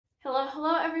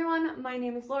Hello everyone, my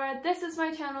name is Laura, this is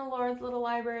my channel Laura's Little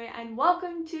Library, and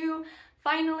welcome to,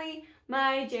 finally,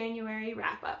 my January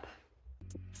wrap-up.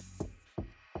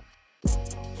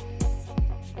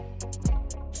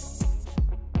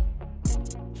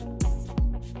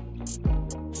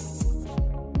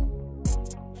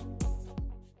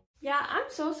 Yeah, I'm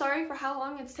so sorry for how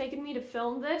long it's taken me to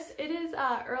film this. It is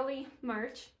early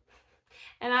March.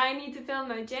 And I need to film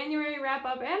my January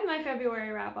wrap-up and my February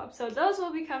wrap-up. So those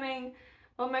will be coming,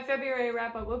 well, my February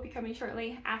wrap-up will be coming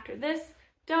shortly after this.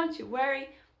 Don't you worry.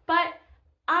 But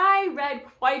I read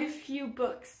quite a few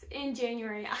books in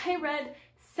January. I read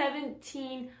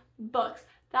 17 books.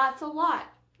 That's a lot,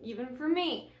 even for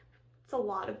me. It's a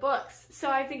lot of books.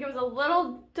 So I think it was a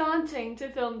little daunting to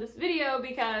film this video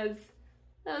because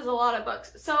that was a lot of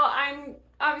books. So I'm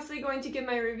obviously going to give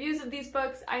my reviews of these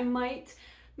books. I might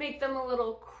make them a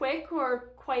little quick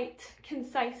or quite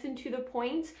concise and to the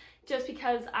point, just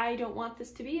because I don't want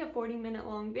this to be a 40-minute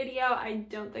long video. I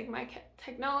don't think my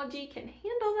technology can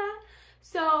handle that.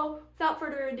 So without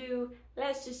further ado,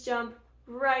 let's just jump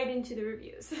right into the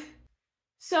reviews.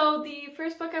 So the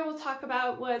first book I will talk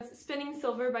about was Spinning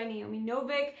Silver by Naomi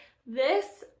Novik. This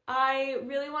I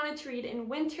really wanted to read in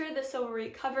winter. The silvery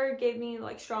cover gave me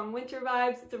like strong winter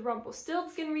vibes. It's a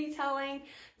Rumpelstiltskin retelling.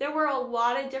 There were a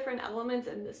lot of different elements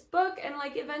in this book, and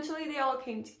like eventually they all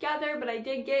came together, but I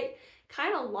did get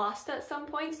kind of lost at some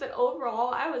points. But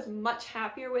overall, I was much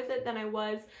happier with it than I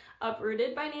was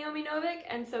Uprooted by Naomi Novik,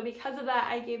 and so because of that,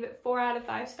 I gave it 4 out of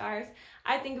 5 stars.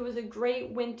 I think it was a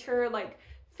great winter like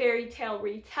fairy tale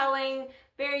retelling,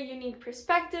 very unique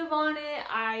perspective on it.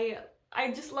 I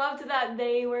just loved that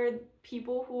they were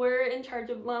people who were in charge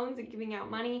of loans and giving out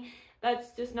money.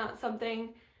 That's just not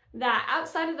something that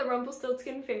outside of the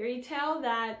Rumpelstiltskin fairy tale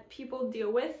that people deal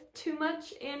with too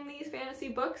much in these fantasy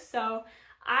books. So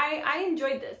I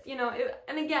enjoyed this, you know,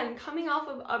 and again, coming off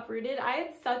of Uprooted, I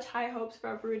had such high hopes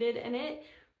for Uprooted and it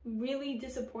really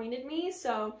disappointed me.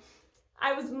 So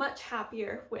I was much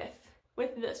happier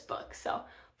with this book. So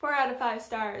 4 out of 5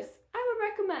 stars, I would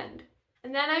recommend.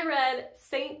 And then I read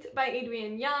Saint by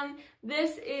Adrienne Young.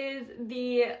 This is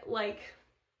the, like,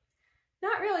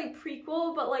 not really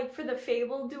prequel, but like for the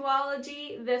Fable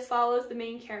duology. This follows the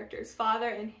main character's father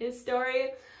and his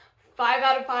story. 5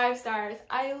 out of 5 stars.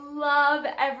 I love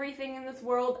everything in this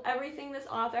world. Everything this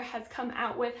author has come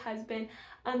out with has been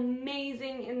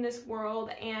amazing in this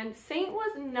world, and Saint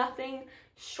was nothing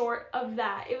short of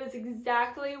that. It was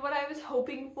exactly what I was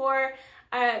hoping for.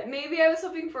 Maybe I was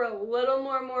hoping for a little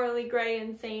more morally gray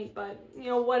in Saint, but you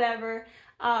know, whatever.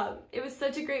 It was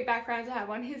such a great background to have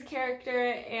on his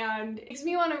character, and it makes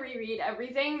me want to reread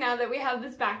everything now that we have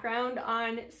this background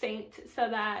on Saint so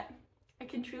that I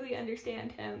can truly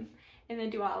understand him in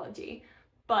the duology.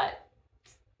 But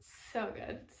so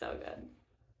good, so good.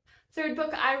 Third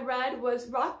book I read was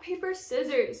Rock, Paper,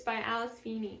 Scissors by Alice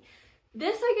Feeney.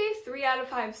 This I gave 3 out of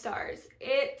 5 stars.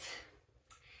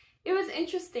 It was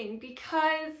interesting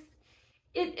because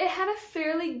it had a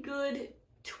fairly good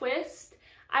twist.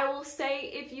 I will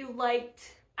say, if you liked,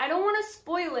 I don't want to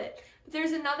spoil it, but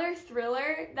there's another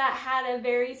thriller that had a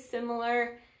very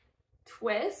similar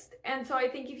twist, and so I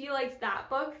think if you liked that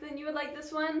book, then you would like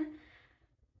this one.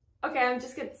 Okay, I'm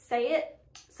just gonna say it,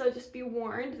 so just be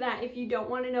warned that if you don't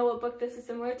want to know what book this is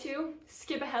similar to,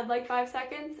 skip ahead like 5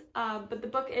 seconds. But the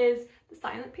book is The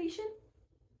Silent Patient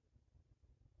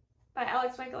by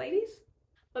Alex Michaelides.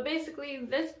 But basically,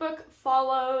 this book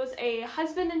follows a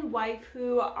husband and wife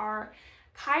who are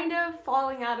kind of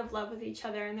falling out of love with each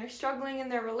other, and they're struggling in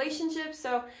their relationship,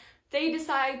 so they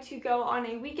decide to go on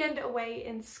a weekend away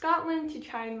in Scotland to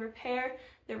try and repair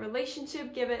their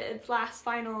relationship, give it its last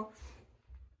final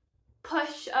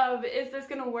push of, is this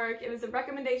gonna work? It was a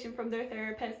recommendation from their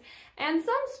therapist, and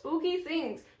some spooky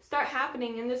things start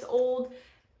happening in this old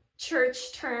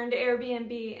church turned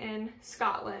Airbnb in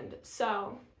Scotland.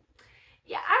 So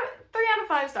yeah, 3 out of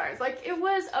 5 stars. Like, it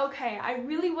was okay. I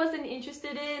really wasn't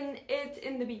interested in it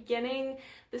in the beginning.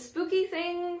 The spooky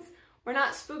things were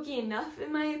not spooky enough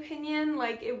in my opinion.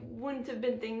 Like, it wouldn't have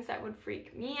been things that would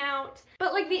freak me out.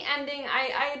 But like the ending,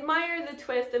 I admire the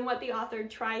twist and what the author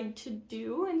tried to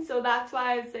do, and so that's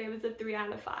why I'd say it was a 3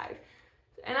 out of 5.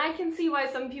 And I can see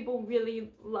why some people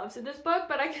really loved this book,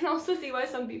 but I can also see why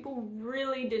some people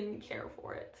really didn't care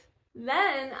for it.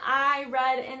 Then I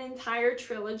read an entire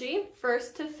trilogy,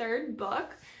 first to third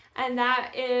book, and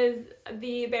that is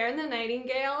the Bear and the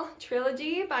Nightingale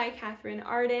trilogy by Catherine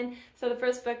Arden. So the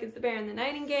first book is The Bear and the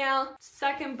Nightingale,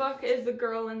 second book is The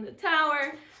Girl in the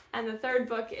Tower, and the third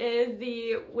book is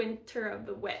The Winter of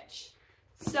the Witch.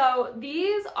 So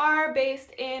these are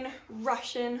based in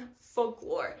Russian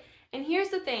folklore. And here's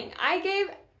the thing, I gave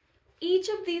each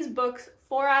of these books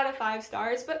 4 out of 5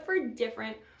 stars, but for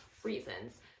different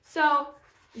reasons. So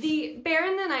The Bear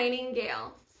and the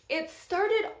Nightingale, it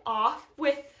started off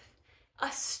with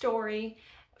a story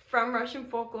from Russian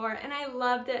folklore, and I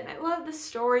loved it, and I loved the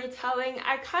storytelling.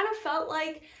 I kind of felt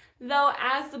like, though,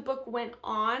 as the book went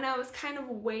on, I was kind of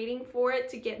waiting for it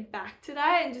to get back to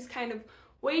that and just kind of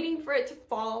waiting for it to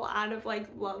fall out of like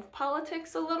love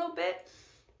politics a little bit.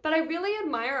 But I really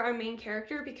admire our main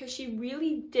character because she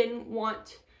really didn't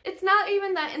want, it's not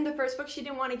even that in the first book she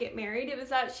didn't want to get married, it was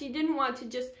that she didn't want to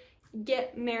just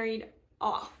get married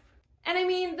off. And I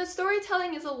mean, the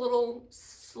storytelling is a little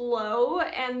slow,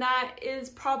 and that is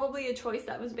probably a choice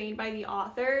that was made by the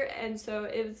author, and so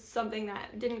it was something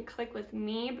that didn't click with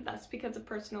me, but that's because of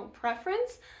personal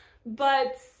preference.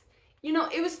 But you know,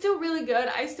 it was still really good.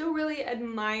 I still really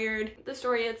admired the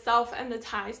story itself and the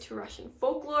ties to Russian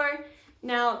folklore.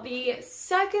 Now, the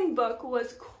second book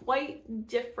was quite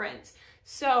different.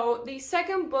 So the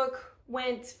second book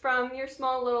went from your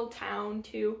small little town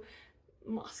to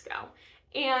Moscow.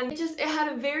 And it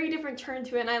had a very different turn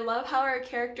to it, and I love how our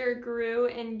character grew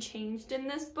and changed in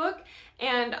this book,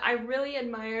 and I really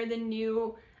admire the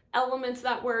new elements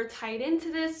that were tied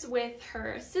into this with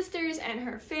her sisters and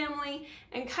her family,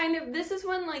 and kind of this is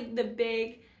when like the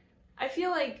big, I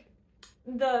feel like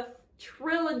the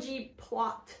trilogy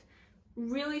plot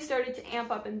really started to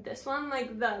amp up in this one.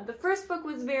 Like the first book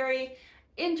was very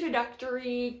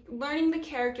introductory, learning the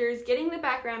characters, getting the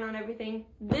background on everything.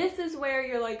 This is where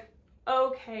you're like,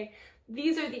 okay,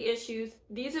 these are the issues,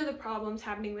 these are the problems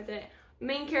happening with it.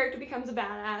 Main character becomes a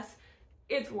badass.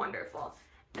 It's wonderful.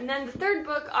 And then the third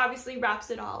book obviously wraps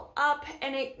it all up,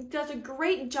 and it does a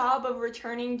great job of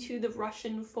returning to the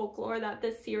Russian folklore that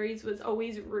this series was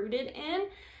always rooted in.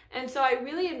 And so I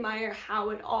really admire how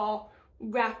it all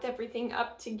wrapped everything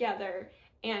up together.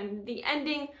 And the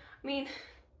ending, I mean,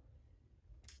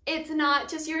 it's not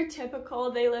just your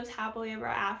typical they lived happily ever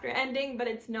after ending, but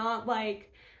it's not like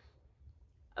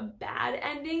a bad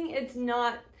ending. It's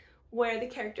not where the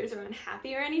characters are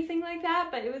unhappy or anything like that,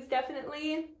 but it was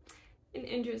definitely an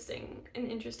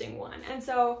interesting one. And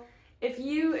so if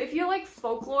you like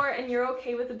folklore and you're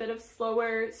okay with a bit of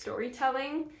slower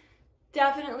storytelling,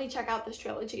 definitely check out this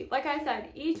trilogy. Like I said,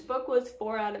 each book was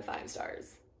 4 out of 5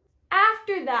 stars.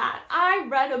 After that, I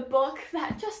read a book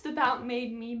that just about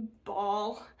made me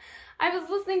bawl. I was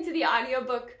listening to the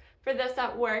audiobook for this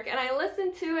at work, and I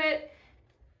listened to it.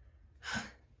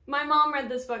 My mom read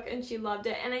this book and she loved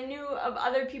it, and I knew of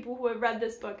other people who had read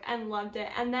this book and loved it,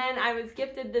 and then I was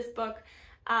gifted this book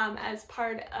as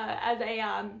part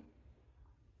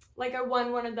like I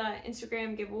won one of the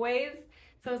Instagram giveaways.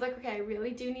 So I was like, okay, I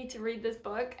really do need to read this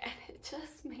book, and it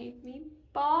just made me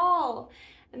bawl.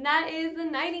 And that is The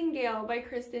Nightingale by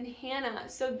Kristen Hanna.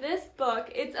 So this book,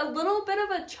 it's a little bit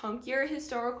of a chunkier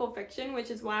historical fiction,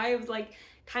 which is why I was like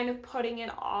kind of putting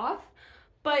it off.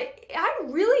 But I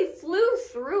really flew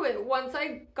through it once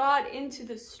I got into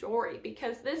the story,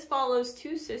 because this follows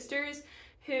 2 sisters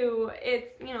who,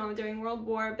 it's, you know, during World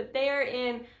War, but they are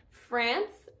in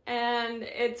France, and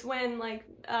it's when like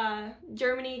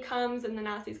Germany comes and the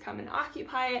Nazis come and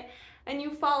occupy it, and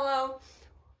you follow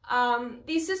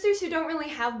these sisters who don't really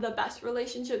have the best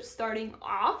relationships starting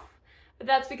off, but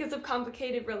that's because of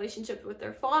complicated relationships with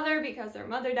their father because their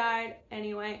mother died.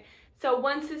 Anyway, so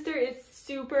one sister is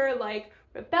super like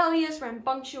rebellious,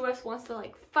 rambunctious, wants to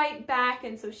like fight back,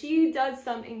 and so she does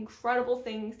some incredible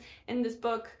things in this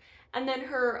book. And then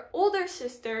her older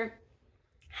sister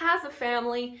has a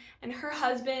family, and her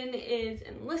husband is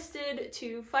enlisted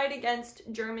to fight against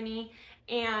Germany,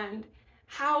 and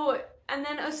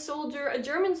then a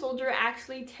German soldier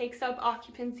actually takes up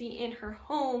occupancy in her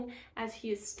home as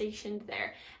he is stationed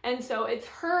there. And so it's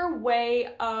her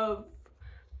way of,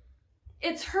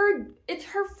 it's her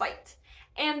fight.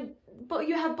 But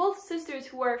you have both sisters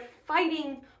who are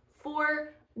fighting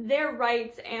for their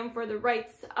rights and for the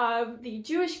rights of the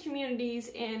Jewish communities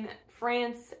in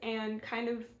France and kind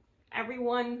of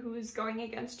everyone who's going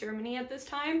against Germany at this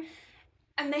time.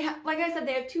 And they have, like I said,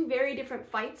 they have 2 very different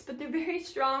fights, but they're very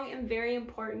strong and very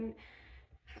important.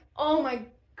 Oh my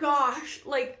gosh,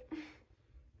 like,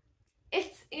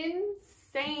 it's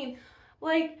insane.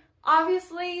 Like,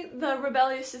 obviously, the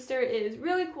rebellious sister is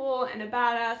really cool and a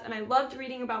badass, and I loved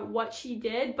reading about what she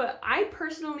did, but I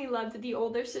personally loved the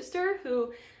older sister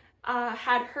who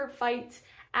had her fight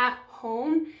at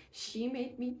home. She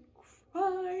made me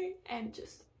cry, and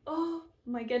just, oh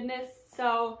my goodness.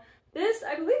 So this,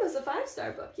 I believe, was a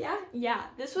 5-star book. Yeah,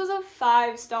 this was a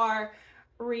 5-star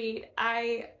read.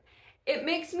 It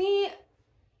makes me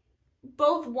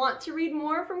both want to read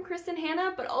more from Kristen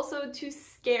Hanna, but also too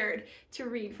scared to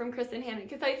read from Kristen Hanna,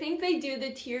 because I think they do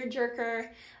the tearjerker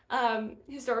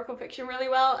historical fiction really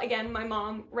well. Again, my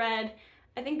mom read,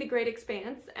 I think, The Great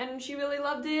Expanse, and she really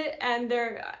loved it, and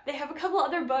they have a couple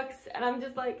other books, and I'm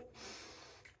just like,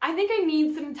 I think I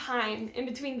need some time in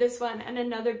between this one and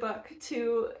another book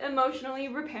to emotionally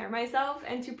repair myself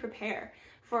and to prepare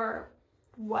for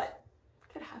what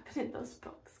could happen in those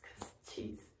books, because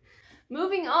jeez.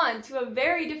 Moving on to a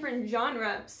very different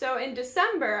genre. So in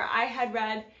December, I had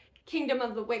read Kingdom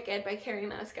of the Wicked by Carrie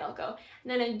Maniscalco.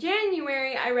 And then in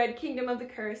January, I read Kingdom of the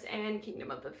Curse and Kingdom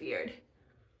of the Feared.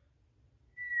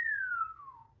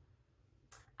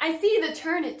 I see the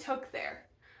turn it took there.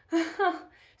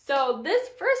 So this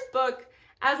first book,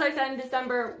 as I said in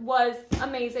December, was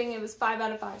amazing. It was 5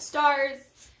 out of 5 stars.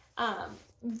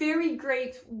 Very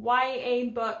great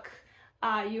YA book.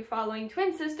 You're following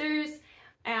twin sisters,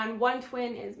 and one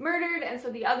twin is murdered, and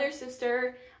so the other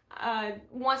sister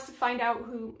wants to find out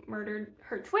who murdered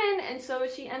her twin, and so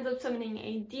she ends up summoning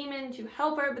a demon to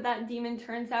help her, but that demon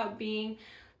turns out being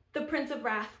the Prince of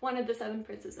Wrath, one of the 7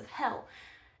 princes of hell.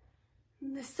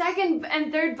 The second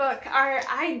and third book are,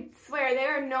 I swear, they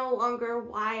are no longer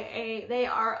YA. They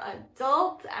are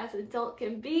adult, as adult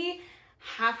can be.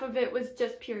 Half of it was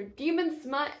just pure demon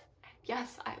smut.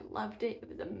 Yes, I loved it. It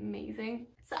was amazing.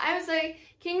 So I would say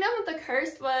Kingdom of the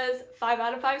Cursed was 5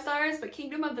 out of 5 stars, but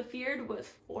Kingdom of the Feared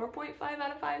was 4.5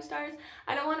 out of 5 stars.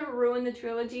 I don't want to ruin the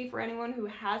trilogy for anyone who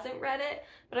hasn't read it,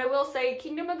 but I will say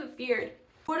Kingdom of the Feared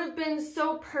would have been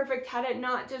so perfect had it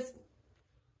not just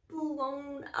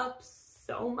blown up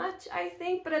so much, I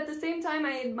think. But at the same time,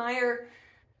 I've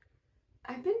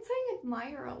been saying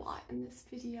admire a lot in this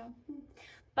video.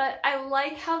 But I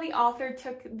like how the author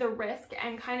took the risk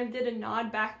and kind of did a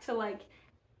nod back to like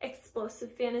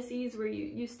explosive fantasies where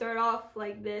you start off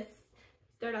like this,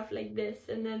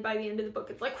 and then by the end of the book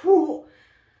it's like, whoo!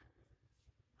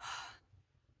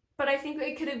 But I think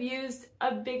they could have used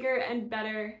a bigger and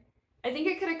better, I think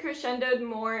it could have crescendoed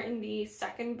more in the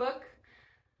second book.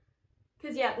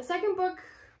 Because yeah, the second book,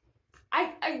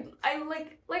 I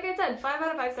like I said, 5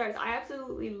 out of 5 stars. I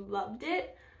absolutely loved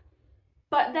it.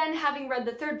 But then having read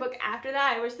the third book after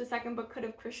that, I wish the second book could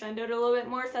have crescendoed a little bit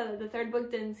more so that the third book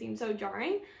didn't seem so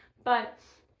jarring. But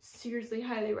seriously,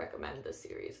 highly recommend this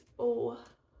series. Oh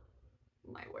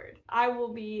my word. I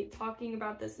will be talking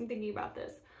about this and thinking about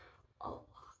this a lot.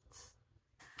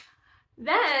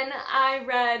 Then I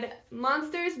read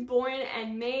Monsters Born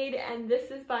and Made, and this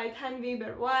is by Tanvi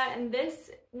Berwa, and this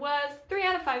was 3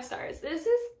 out of 5 stars. This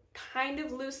is kind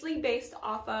of loosely based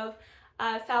off of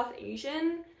South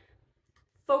Asian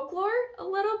folklore a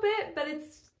little bit, but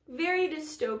it's very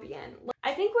dystopian.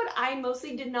 I think what I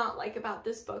mostly did not like about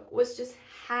this book was just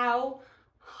how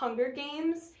Hunger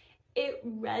Games it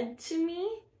read to me.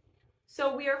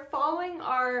 So we are following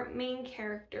our main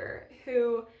character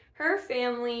who, her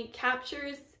family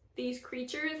captures these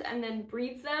creatures and then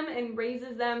breeds them and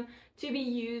raises them to be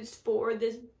used for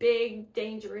this big,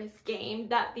 dangerous game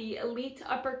that the elite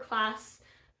upper class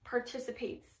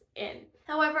participates in.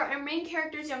 However, our main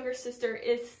character's younger sister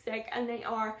is sick and they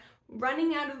are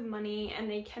running out of money and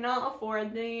they cannot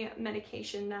afford the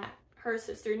medication that her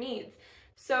sister needs.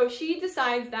 So she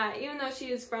decides that even though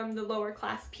she is from the lower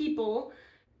class people,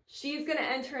 she's gonna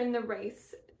enter in the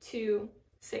race to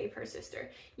save her sister.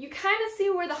 You kind of see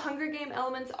where the Hunger Game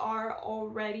elements are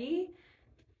already,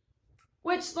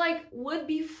 which like would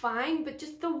be fine, but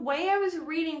just the way I was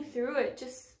reading through it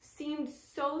just seemed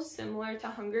so similar to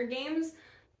Hunger Games,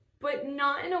 but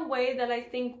not in a way that I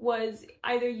think was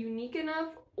either unique enough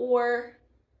or,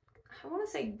 I don't want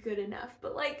to say good enough,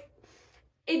 but like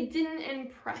it didn't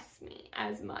impress me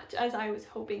as much as I was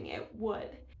hoping it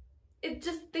would.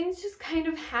 Things just kind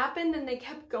of happened and they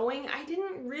kept going. I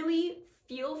didn't really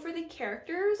feel for the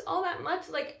characters all that much.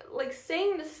 Like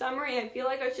saying the summary, I feel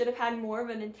like I should have had more of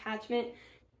an attachment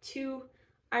to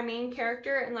our main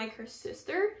character and like her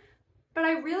sister, but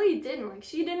I really didn't. Like,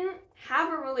 she didn't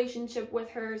have a relationship with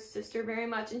her sister very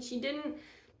much, and she just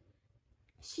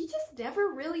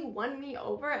never really won me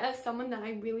over as someone that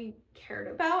I really cared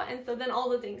about. And so then all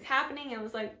the things happening, I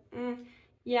was like,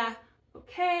 yeah,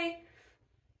 okay.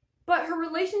 But her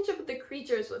relationship with the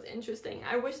creatures was interesting.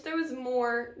 I wish there was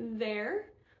more there.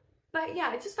 But yeah,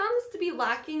 I just found this to be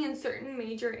lacking in certain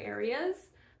major areas.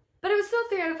 But it was still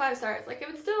 3 out of 5 stars. Like, I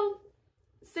would still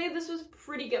say this was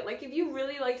pretty good. Like, if you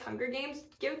really liked Hunger Games,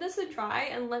 give this a try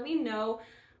and let me know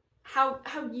how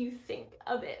you think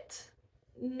of it,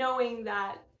 knowing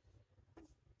the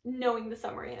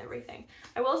summary and everything.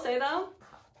 I will say though,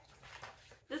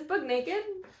 this book Naked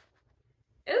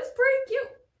is pretty cute.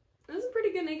 This is a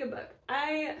pretty good naked book.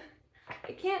 I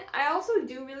I also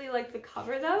do really like the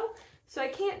cover though, so I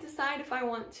can't decide if I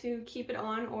want to keep it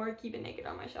on or keep it naked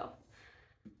on my shelf.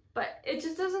 But it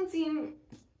just doesn't seem,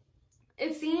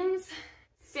 it seems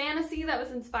fantasy that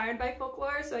was inspired by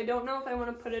folklore, so I don't know if I want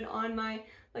to put it on my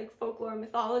like folklore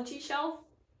mythology shelf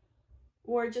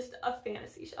or just a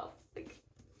fantasy shelf. Like,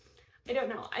 I don't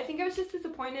know. I think I was just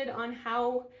disappointed on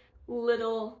how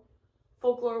little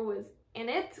folklore was in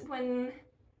it when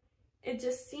it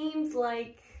just seems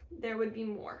like there would be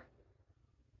more.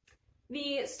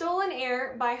 The Stolen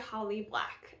Heir by Holly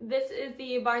Black. This is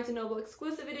the Barnes & Noble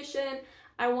exclusive edition.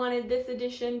 I wanted this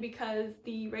edition because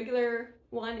the regular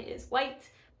one is white,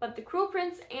 but The Cruel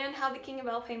Prince and How the King of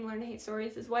Elfhame Learned to Hate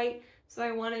Stories is white, so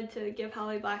I wanted to give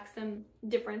Holly Black some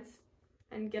difference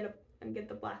and get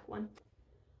the black one.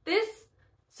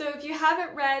 So if you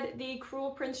haven't read the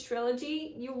Cruel Prince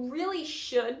trilogy, you really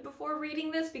should before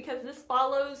reading this, because this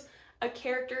follows a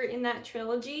character in that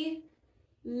trilogy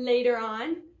later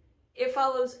on. It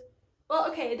follows, well,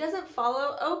 okay, it doesn't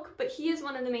follow Oak, but he is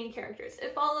one of the main characters.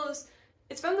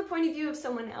 It's from the point of view of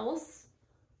someone else,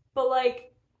 but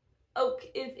like Oak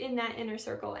is in that inner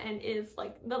circle and is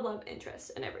like the love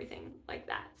interest and everything like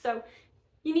that. So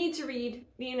you need to read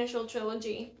the initial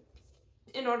trilogy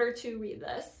in order to read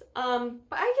this. But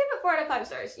I give it 4 out of 5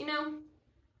 stars, you know?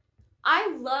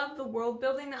 I love the world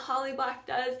building that Holly Black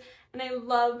does, and I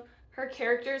love her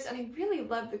characters, and I really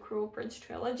love the Cruel Prince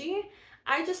trilogy.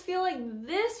 I just feel like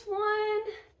this one,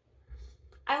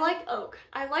 I like Oak.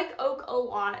 I like Oak a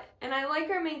lot, and I like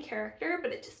her main character,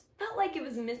 but it just felt like it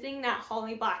was missing that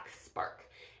Holly Black spark.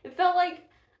 It felt like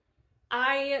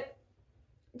I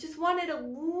just wanted a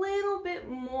little bit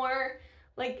more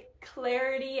like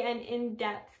clarity and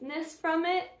in-depthness from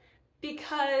it,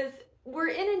 because we're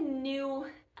in a new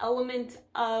element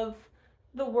of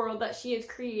the world that she has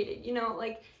created, you know,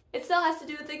 like it still has to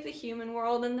do with like the human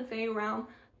world and the Fae realm,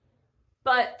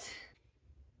 but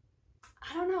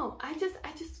I don't know, I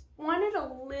just wanted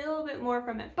a little bit more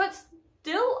from it, but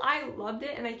still I loved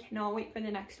it and I cannot wait for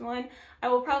the next one. I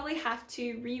will probably have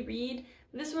to reread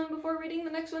this one before reading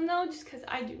the next one though, just because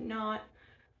I do not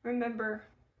remember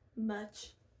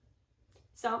much.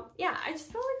 So yeah, I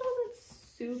just felt like it wasn't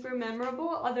super memorable,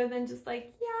 other than just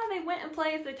like, yeah, they went in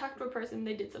place, they talked to a person,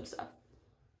 they did some stuff.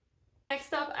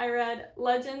 Next up, I read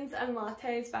Legends and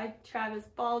Lattes by Travis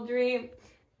Baldree.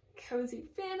 Cozy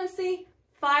fantasy,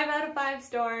 5 out of 5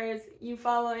 stars. You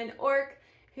follow an orc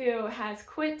who has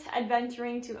quit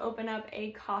adventuring to open up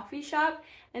a coffee shop,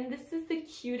 and this is the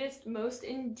cutest, most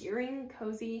endearing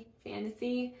cozy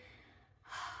fantasy.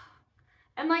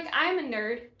 And like, I'm a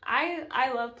nerd.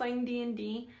 I love playing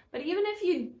D&D, but even if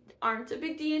you aren't a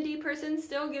big D&D person,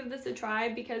 still give this a try,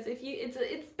 because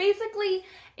it's basically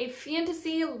a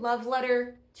fantasy love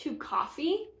letter to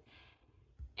coffee,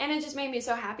 and it just made me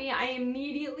so happy. I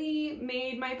immediately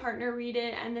made my partner read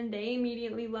it, and then they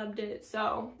immediately loved it,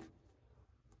 so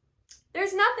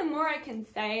there's nothing more I can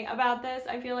say about this.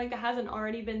 I feel like that hasn't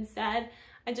already been said.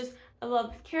 I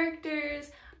love the characters,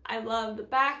 I love the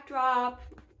backdrop,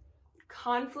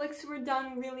 conflicts were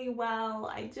done really well.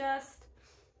 I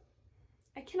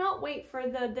cannot wait for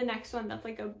the next one that's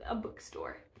like a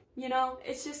bookstore. You know,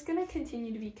 it's just gonna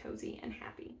continue to be cozy and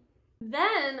happy.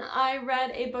 Then I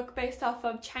read a book based off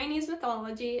of Chinese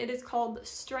mythology. It is called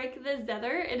Strike the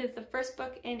Zither. It is the first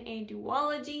book in a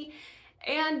duology,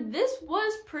 and this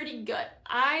was pretty good.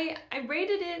 I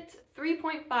rated it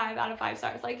 3.5 out of 5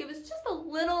 stars. Like, it was just a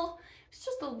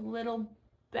little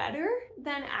better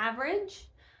than average.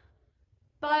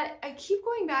 But I keep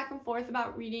going back and forth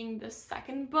about reading the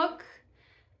second book.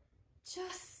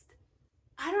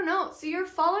 I don't know. So you're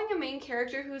following a main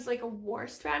character who's like a war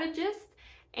strategist,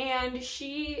 and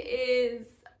she is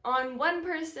on one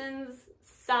person's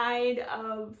side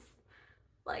of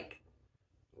like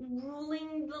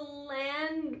ruling the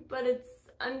land, but it's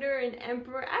under an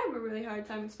emperor. I have a really hard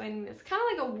time explaining this. Kind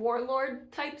of like a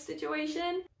warlord type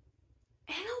situation.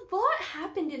 And a lot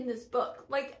happened in this book.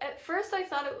 Like, at first I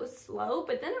thought it was slow,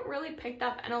 but then it really picked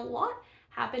up, and a lot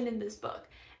happened in this book.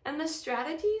 And the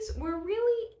strategies were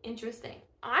really interesting.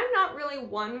 I'm not really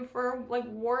one for like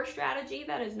war strategy.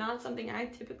 That is not something I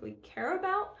typically care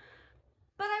about,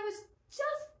 but I was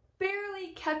just barely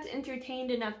kept entertained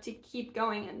enough to keep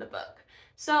going in the book.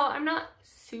 So I'm not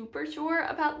super sure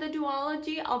about the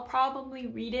duology. I'll probably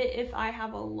read it if I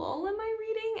have a lull in my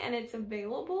reading and it's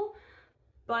available,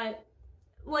 but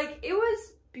like, it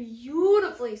was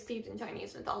beautifully steeped in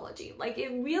Chinese mythology. Like,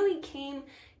 it really came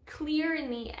clear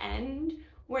in the end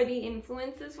where the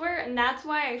influences were, and that's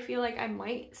why I feel like I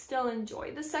might still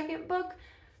enjoy the second book,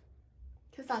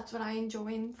 because that's what I enjoy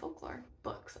in folklore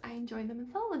books. I enjoy the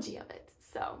mythology of it.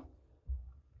 So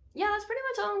yeah, that's pretty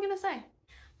much all I'm gonna say.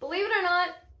 Believe it or not,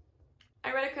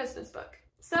 I read a Christmas book.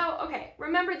 So, okay,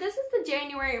 remember, this is the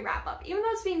January wrap-up. Even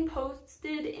though it's being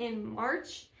posted in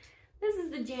March, this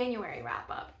is the January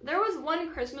wrap-up. There was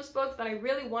one Christmas book that I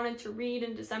really wanted to read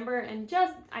in December, and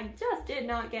I just did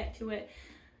not get to it.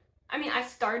 I mean, I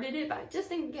started it, but I just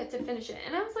didn't get to finish it.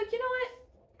 And I was like, you know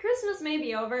what? Christmas may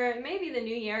be over, it may be the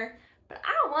new year, but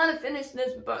I don't want to finish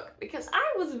this book because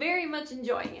I was very much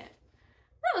enjoying it.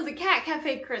 That was A Cat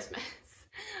Cafe Christmas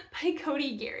by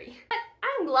Cody Gary. But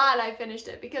I'm glad I finished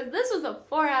it because this was a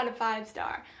 4 out of 5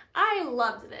 star. I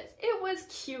loved this. It was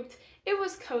cute. It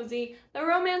was cozy. The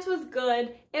romance was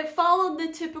good. It followed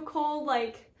the typical,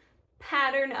 like,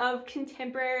 pattern of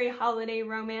contemporary holiday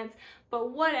romance,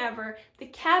 but whatever. The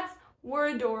cats were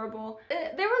adorable.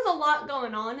 There was a lot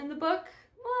going on in the book.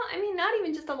 Well, I mean, not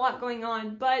even just a lot going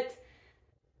on, but,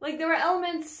 like, there were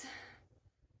elements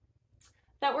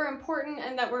that were important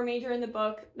and that were major in the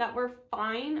book that were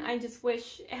fine. I just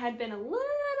wish it had been a little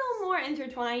more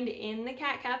intertwined in the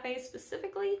Cat Cafe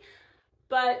specifically,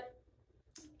 but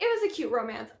it was a cute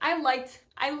romance. I liked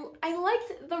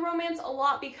the romance a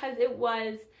lot because it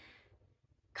was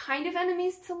kind of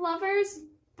enemies to lovers,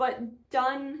 but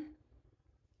done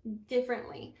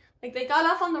differently. Like, they got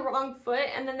off on the wrong foot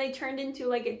and then they turned into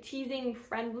like a teasing,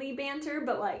 friendly banter,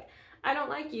 but like, I don't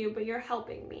like you, but you're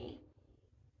helping me.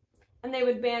 And they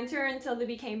would banter until they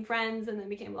became friends and then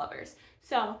became lovers.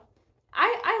 So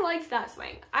I liked that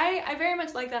swing. I very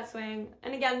much liked that swing.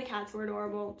 And again, the cats were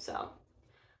adorable, so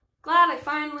glad I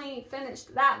finally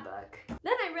finished that book.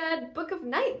 Then I read Book of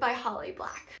Night by Holly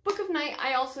Black. Book of Night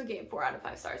I also gave 4 out of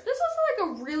 5 stars. This was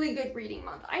like a really good reading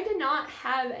month. I did not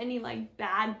have any like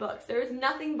bad books. There was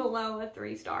nothing below a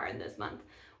 3-star in this month,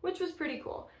 which was pretty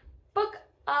cool. Book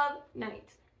of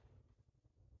Night.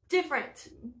 Different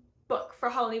book for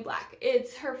Holly Black.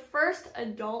 It's her first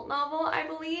adult novel, I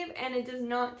believe, and it does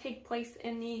not take place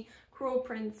in the Cruel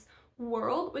Prince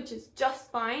world, which is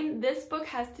just fine. This book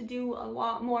has to do a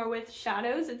lot more with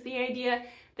shadows. It's the idea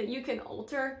that you can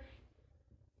alter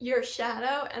your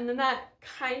shadow and then that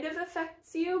kind of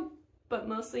affects you, but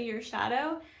mostly your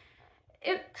shadow.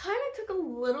 It kind of took a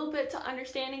little bit to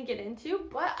understand and get into,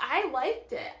 but I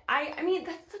liked it. I mean,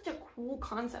 that's such a cool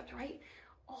concept, right?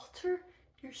 Alter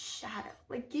your shadow.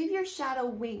 Like, give your shadow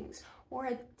wings or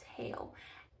a tail.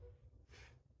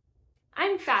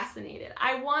 I'm fascinated.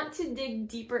 I want to dig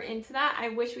deeper into that. I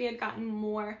wish we had gotten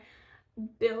more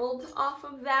build off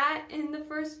of that in the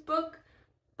first book,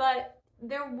 but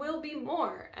there will be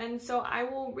more, and so I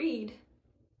will read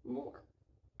more.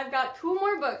 I've got 2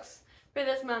 more books for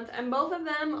this month, and both of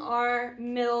them are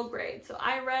middle grade. So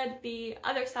I read The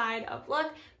Other Side of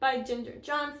Luck by Ginger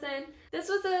Johnson. This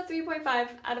was a 3.5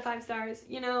 out of 5 stars.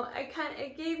 You know,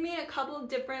 it gave me a couple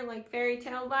different like fairy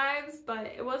tale vibes, but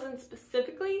it wasn't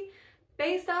specifically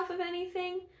based off of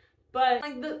anything. But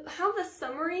like how the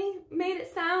summary made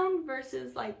it sound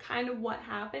versus like kind of what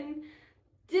happened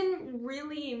didn't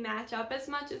really match up as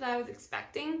much as I was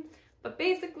expecting. But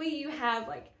basically you have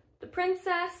like the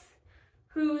princess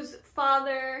whose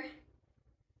father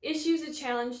issues a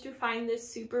challenge to find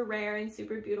this super rare and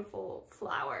super beautiful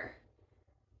flower.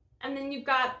 And then you've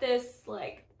got this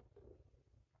like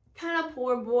kind of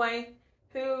poor boy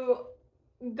who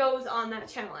goes on that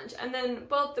challenge. And then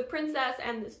both the princess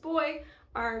and this boy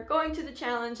are going to the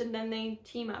challenge, and then they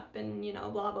team up and, you know,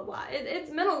 blah, blah, blah.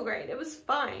 It's middle grade. It was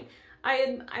fine.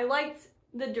 I liked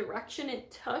the direction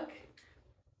it took,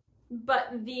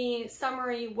 but the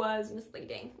summary was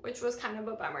misleading, which was kind of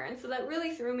a bummer. And so that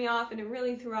really threw me off, and it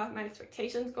really threw off my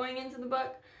expectations going into the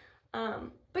book.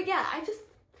 But yeah,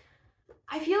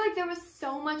 I feel like there was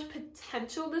so much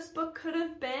potential this book could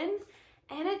have been,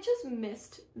 and it just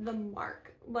missed the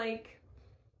mark. Like,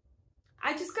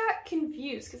 I just got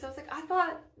confused because I was like, I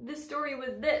thought this story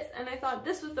was this, and I thought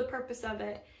this was the purpose of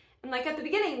it. And like at the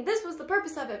beginning, this was the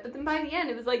purpose of it, but then by the end,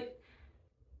 it was like,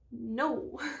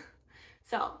 no.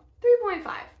 So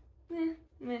 3.5.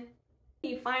 Meh.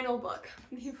 The final book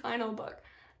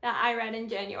that I read in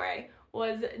January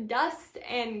was Dust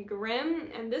and Grim,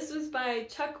 and this was by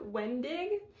Chuck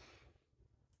Wendig.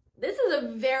 This is a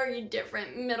very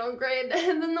different middle grade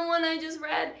than the one I just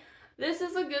read. This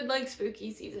is a good like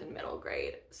spooky season middle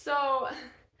grade. So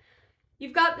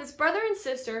you've got this brother and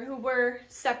sister who were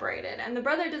separated, and the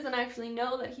brother doesn't actually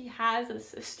know that he has a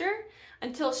sister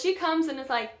until she comes and is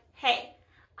like, hey,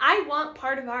 I want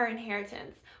part of our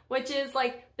inheritance, which is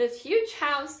like this huge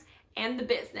house and the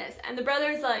business. And the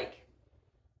brother's like,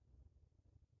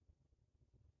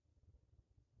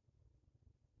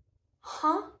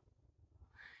 huh?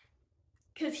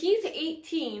 Because he's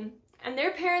 18 and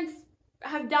their parents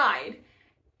have died,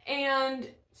 and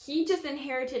he just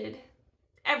inherited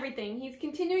everything. He's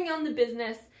continuing on the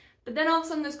business, but then all of a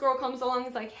sudden this girl comes along and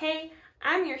is like, hey,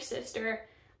 I'm your sister.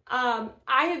 I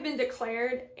have been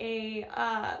declared a,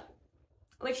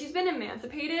 like, she's been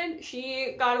emancipated.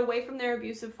 She got away from their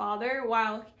abusive father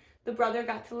while the brother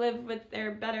got to live with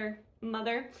their better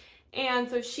mother. And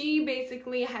so she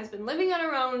basically has been living on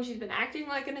her own. She's been acting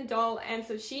like an adult. And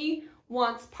so she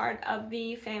wants part of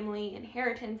the family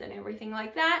inheritance and everything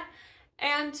like that.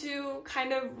 And to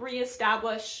kind of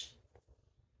reestablish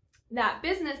that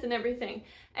business and everything.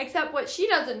 Except what she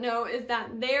doesn't know is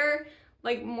that their,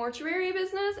 like, mortuary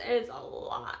business is a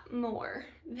lot more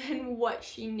than what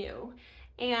she knew.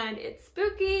 And it's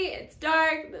spooky, it's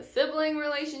dark, the sibling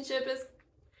relationship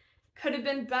could have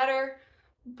been better.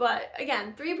 But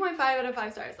again, 3.5 out of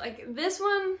 5 stars. Like, this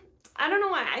one, I don't know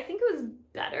why, I think it was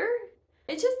better.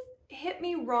 It just hit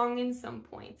me wrong in some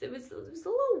points. It was a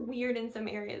little weird in some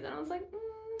areas, and I was like,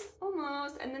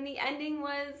 almost. And then the ending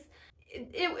was,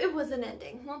 it was an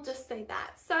ending, we'll just say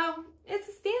that. So it's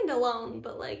a standalone,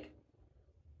 but like,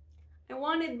 I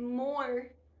wanted more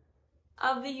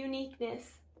of the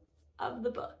uniqueness of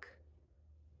the book.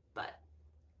 But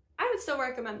I would still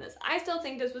recommend this. I still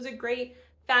think this was a great,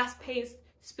 fast-paced,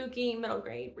 spooky middle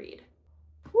grade read.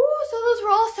 Woo, so those were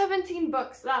all 17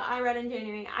 books that I read in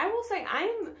January. I will say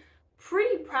I'm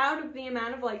pretty proud of the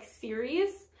amount of, like, series,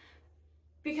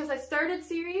 because I started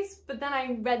series, but then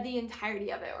I read the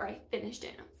entirety of it, or I finished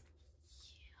it. And I was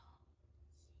like,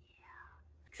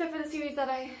 yeah. Except for the series that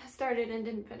I started and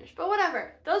didn't finish, but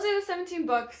whatever. Those are the 17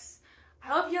 books. I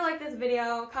hope you like this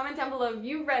video. Comment down below if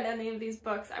you've read any of these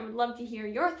books. I would love to hear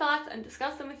your thoughts and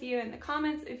discuss them with you in the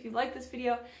comments. If you like this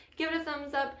video, give it a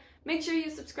thumbs up. Make sure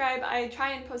you subscribe. I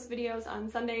try and post videos on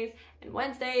Sundays and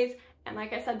Wednesdays. And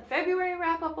like I said, the February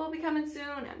wrap-up will be coming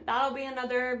soon, and that'll be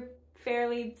another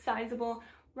fairly sizable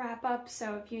wrap-up.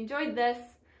 So if you enjoyed this,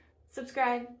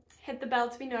 subscribe, hit the bell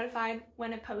to be notified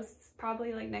when it posts,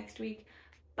 probably like next week.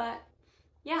 But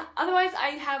yeah, otherwise I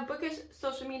have Bookish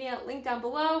social media linked down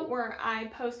below where I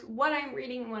post what I'm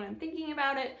reading and what I'm thinking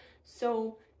about it,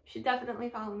 so you should definitely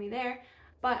follow me there.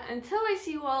 But until I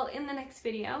see you all in the next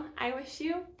video, I wish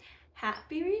you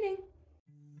happy reading!